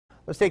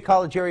The State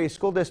College Area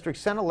School District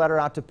sent a letter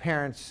out to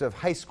parents of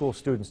high school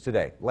students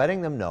today,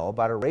 letting them know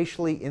about a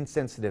racially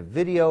insensitive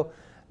video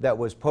that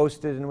was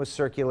posted and was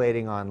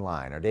circulating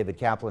online. Our David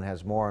Kaplan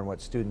has more on what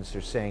students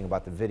are saying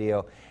about the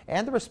video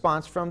and the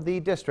response from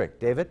the district.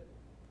 David?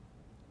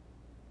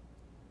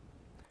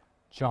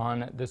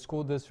 John, the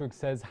school district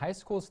says high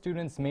school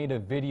students made a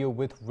video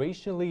with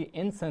racially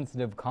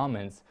insensitive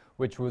comments,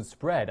 which was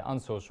spread on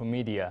social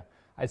media.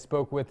 I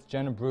spoke with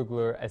Jenna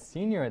Brugler, a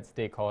senior at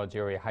State College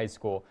Area High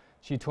School.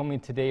 She told me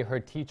today her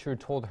teacher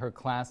told her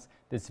class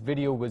this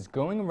video was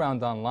going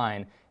around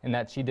online and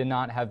that she did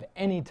not have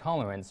any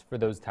tolerance for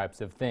those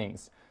types of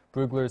things.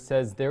 Brugler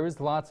says there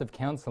is lots of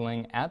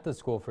counseling at the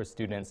school for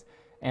students,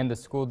 and the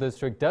school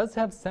district does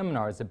have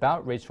seminars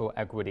about racial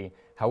equity.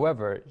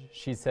 However,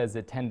 she says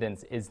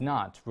attendance is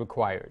not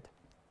required.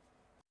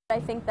 I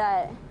think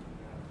that,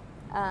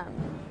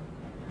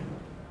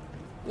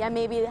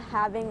 maybe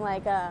having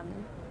like a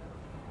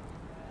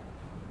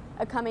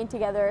coming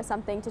together or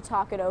something to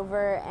talk it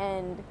over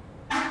and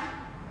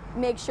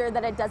make sure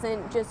that it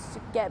doesn't just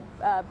get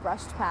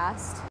brushed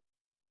past.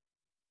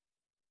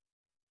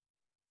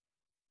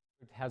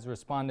 Has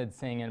responded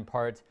saying in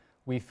part,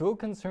 "We feel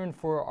concerned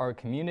for our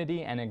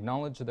community and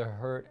acknowledge the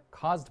hurt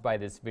caused by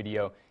this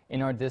video.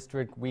 In our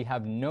district, we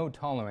have no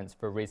tolerance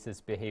for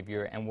racist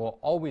behavior and will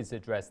always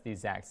address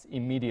these acts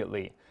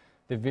immediately."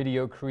 The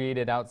video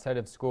created outside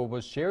of school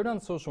was shared on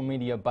social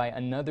media by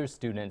another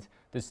student.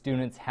 The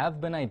students have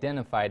been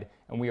identified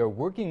and we are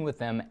working with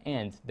them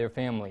and their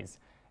families.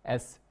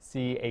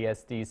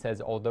 SCASD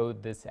says although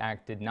this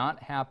act did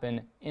not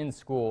happen in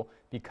school,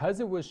 because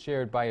it was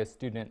shared by a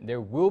student,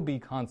 there will be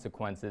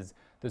consequences.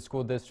 The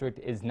school district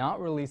is not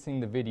releasing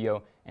the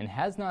video and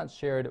has not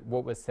shared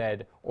what was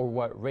said or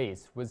what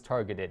race was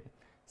targeted.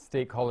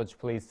 State College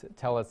police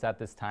tell us at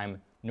this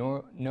time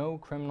no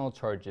criminal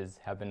charges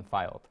have been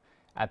filed.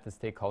 At the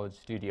State College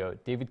studio,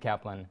 David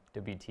Kaplan,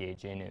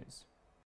 WTAJ News.